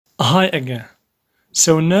Hi again.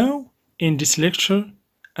 So now in this lecture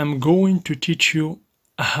I'm going to teach you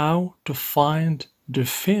how to find the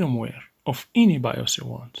firmware of any BIOS you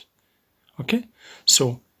want. Okay?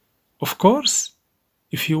 So of course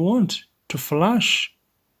if you want to flash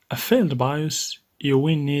a failed BIOS you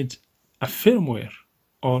will need a firmware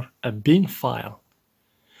or a bin file.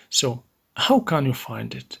 So how can you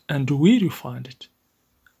find it and where you find it?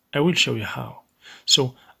 I will show you how.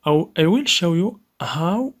 So I will show you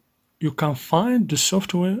how you can find the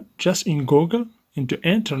software just in Google, in the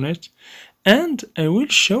internet, and I will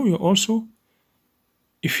show you also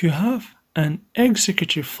if you have an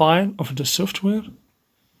executive file of the software,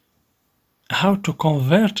 how to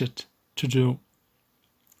convert it to the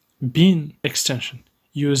bin extension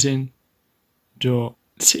using the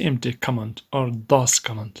cmd command or DOS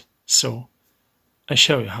command. So I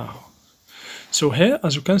show you how. So here,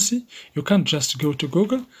 as you can see, you can just go to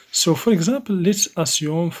Google. So for example, let's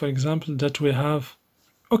assume, for example, that we have,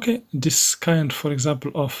 okay, this kind, for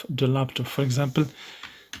example, of the laptop. For example,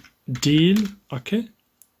 deal, okay,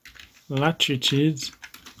 latitude,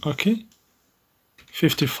 okay,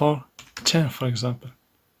 5410, for example.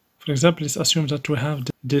 For example, let's assume that we have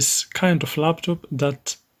this kind of laptop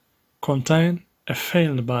that contain a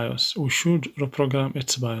failed BIOS. We should reprogram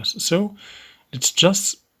its BIOS. So let's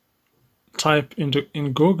just type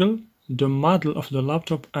in Google the model of the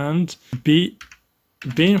laptop and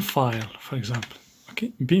bin file, for example.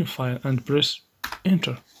 Okay, bin file, and press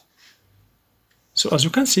enter. So as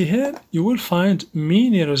you can see here, you will find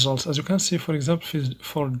many results. As you can see, for example,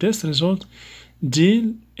 for this result,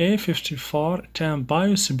 deal A5410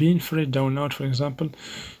 BIOS bin free download, for example.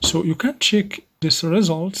 So you can check these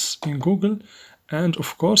results in Google, and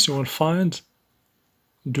of course you will find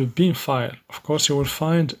the bin file. Of course you will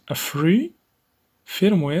find a free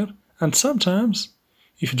firmware, and sometimes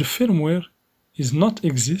if the firmware is not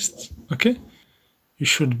exist, okay, you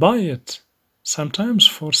should buy it. Sometimes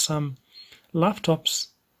for some laptops,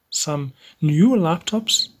 some new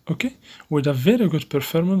laptops, okay, with a very good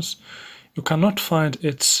performance, you cannot find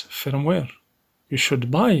its firmware. You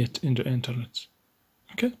should buy it in the internet,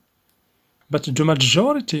 okay. But the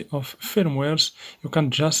majority of firmwares you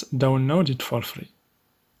can just download it for free,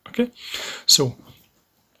 okay. So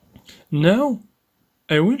now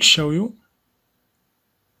I will show you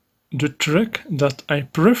the trick that I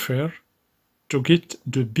prefer to get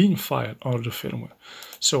the bin file or the firmware.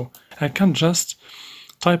 So I can just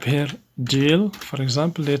type here deal, for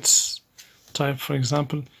example, let's type, for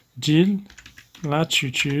example, deal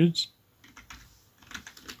latitude,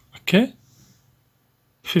 okay,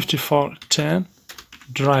 5410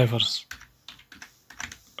 drivers,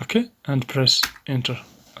 okay, and press enter,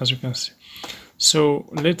 as you can see. So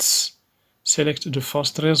let's select the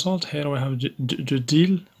first result. Here we have the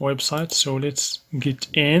deal website. So let's get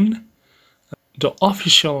in the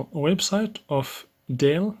official website of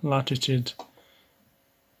Dell Latitude.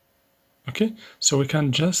 Okay, so we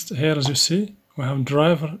can just, here as you see, we have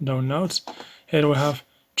driver downloads. Here we have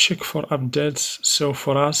check for updates. So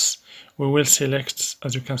for us, we will select,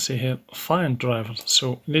 as you can see here, find drivers.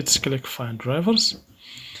 So let's click find drivers.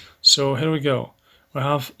 So here we go. We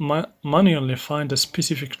have manually find a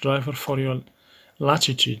specific driver for your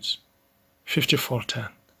latitude 5410.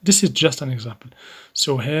 This is just an example.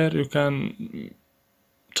 So here you can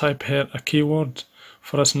type here a keyword.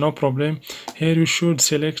 For us, no problem. Here you should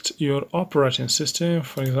select your operating system.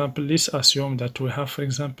 For example, let's assume that we have, for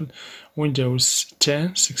example, Windows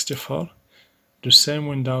 10 64, the same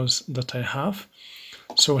Windows that I have.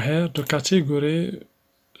 So here the category,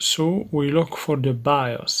 so we look for the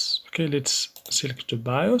BIOS. Okay, let's select the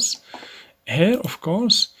BIOS. Here, of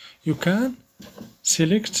course, you can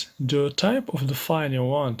select the type of the file you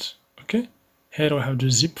want. Okay, here we have the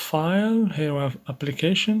zip file. Here we have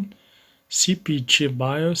application, CPG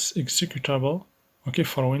BIOS executable, okay,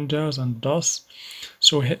 for Windows and DOS.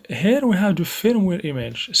 So here we have the firmware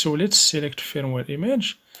image. So let's select firmware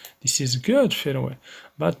image. This is good firmware,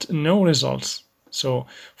 but no results. So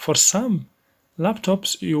for some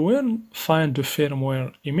laptops you will find the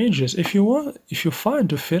firmware images. If you find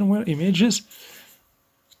the firmware images,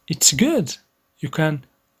 it's good. You can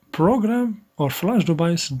program or flash the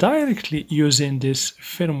BIOS directly using these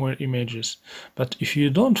firmware images. But if you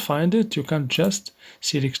don't find it, you can just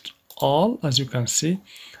select all, as you can see,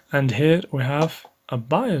 and here we have a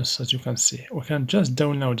BIOS, as you can see. We can just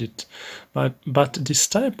download it, but this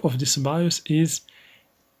type of this BIOS is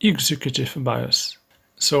executive BIOS.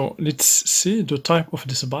 So let's see the type of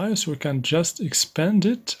this BIOS. We can just expand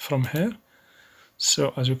it from here.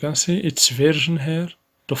 So as you can see, it's version here,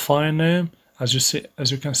 the file name,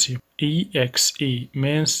 as you can see, exe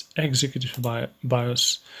means executive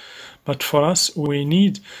BIOS. But for us, we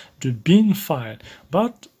need the bin file.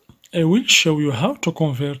 But I will show you how to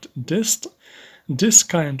convert this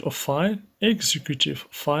kind of file, executive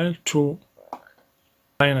file, to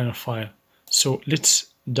binary file. So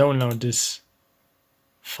let's download this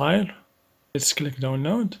file. Let's click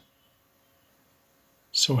download.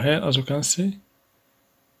 So here, as you can see,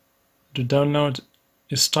 the download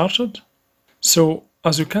is started. So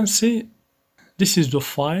as you can see, this is the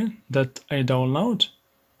file that I download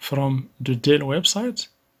from the Dell website.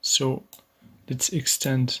 So let's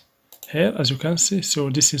extend here, as you can see. So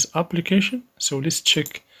this is application. So let's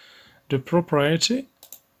check the proprietary.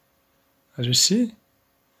 As you see,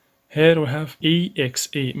 here we have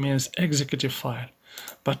exe, means executive file.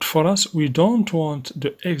 But for us, we don't want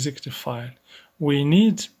the executive file. We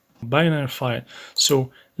need binary file.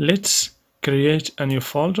 So let's create a new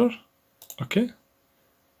folder. Okay.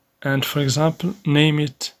 And for example, name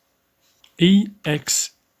it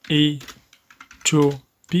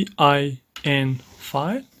exe2bin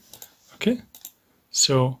file. Okay.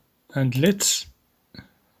 So, and let's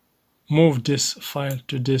move this file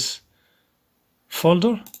to this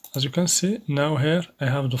folder. As you can see, now here I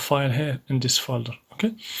have the file here in this folder.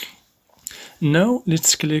 Okay. Now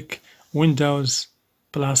let's click Windows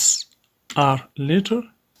plus R later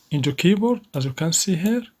in the keyboard. As you can see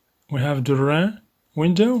here, we have the run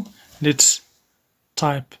window. Let's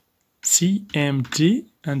type CMD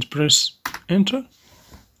and press enter.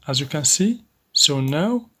 As you can see, so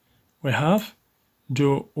now we have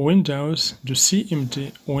the Windows, the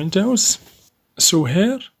CMD Windows. So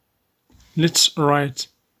here, let's write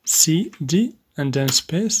CD and then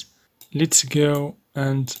space. Let's go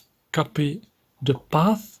and copy the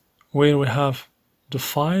path where we have the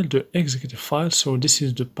file, the executive file. So this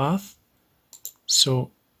is the path.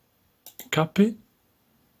 So copy.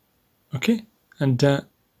 Okay. And then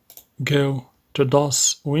go to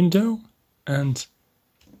DOS window and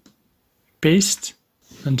paste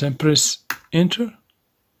and then press enter.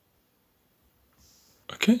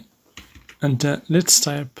 Okay. And then let's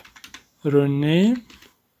type rename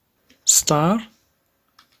star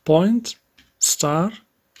point star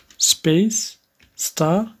space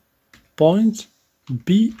star point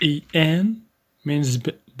bin means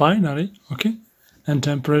binary. Okay. And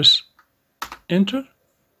then press enter.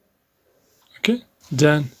 Okay.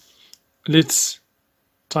 Then let's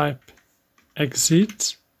type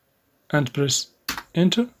exit and press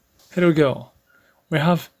enter. Here we go. We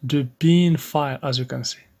have the bin file, as you can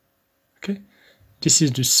see. Okay. This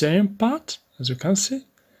is the same path, as you can see.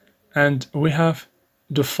 And we have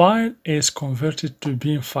the file is converted to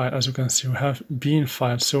bin file, as you can see. We have bin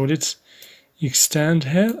file. So let's extend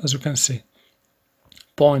here, as you can see,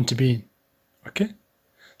 point bin. Okay.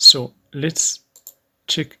 So let's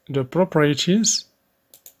check the properties,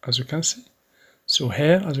 as you can see. So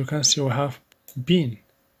here, as you can see, we have bin.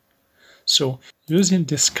 So using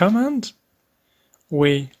this command,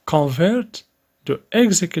 we convert the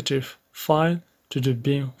executive file to the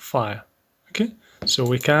bin file. Okay. So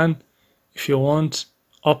we can, if you want,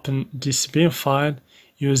 open this bin file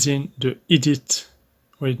using the edit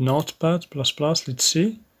with Notepad++. Let's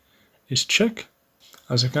see. Let's check.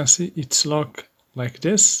 As you can see, it's locked like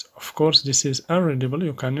this. Of course, this is unreadable.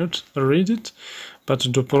 You cannot read it, but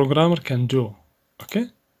the programmer can do.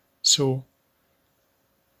 Okay. So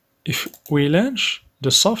if we launch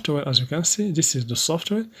the software, as you can see, this is the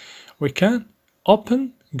software. We can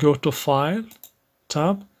open, go to File,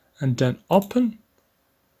 Tab, and then Open.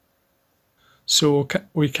 So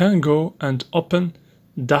we can go and open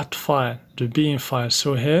that file, the bin file.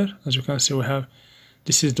 So here, as you can see, we have,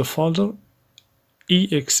 this is the folder,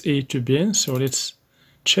 exe2bin. So let's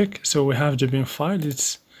check. So we have the bin file.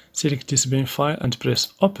 Let's select this bin file and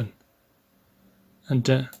press Open. And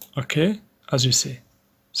then, okay, as you see.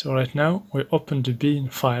 So right now we open the bin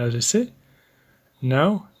file, as you see.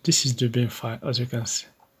 Now this is the bin file, as you can see.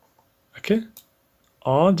 Okay,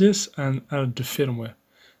 all this and add the firmware.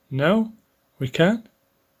 Now we can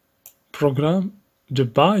program the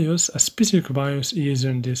BIOS, a specific BIOS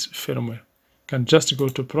using this firmware. You can just go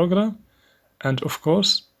to program, and of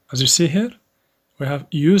course, as you see here, we have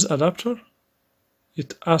use adapter.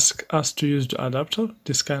 It asks us to use the adapter,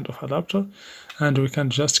 this kind of adapter, and we can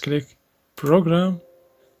just click program.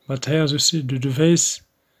 But here, as you see, the device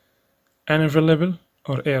unavailable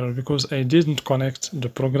or error, because I didn't connect the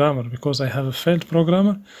programmer, because I have a failed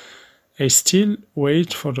programmer. I still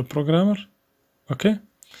wait for the programmer. Okay.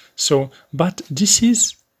 So, but this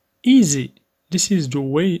is easy. This is the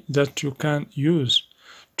way that you can use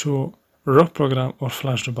to reprogram or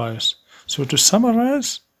flash the BIOS. So to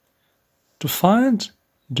summarize, To find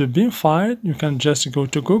the bin file, you can just go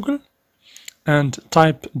to Google and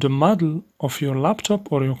type the model of your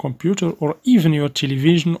laptop or your computer or even your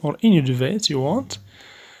television or any device you want.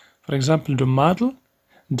 For example, the model,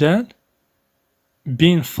 then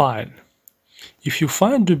bin file. If you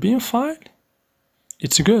find the bin file,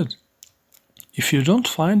 it's good. If you don't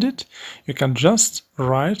find it, you can just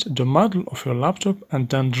write the model of your laptop and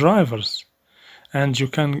then drivers. And you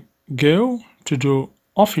can go to the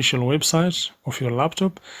official website of your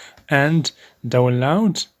laptop and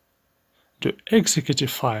download the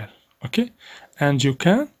executive file, okay? And you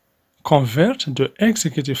can convert the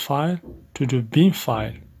executive file to the bin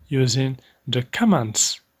file using the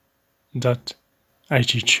commands that I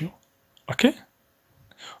teach you, okay?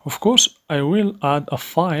 Of course, I will add a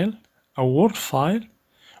file, a Word file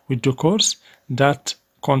with the course that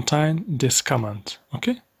contain this command,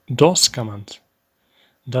 okay? DOS command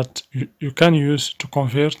that you can use to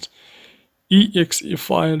convert exe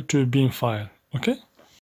file to bin file, okay?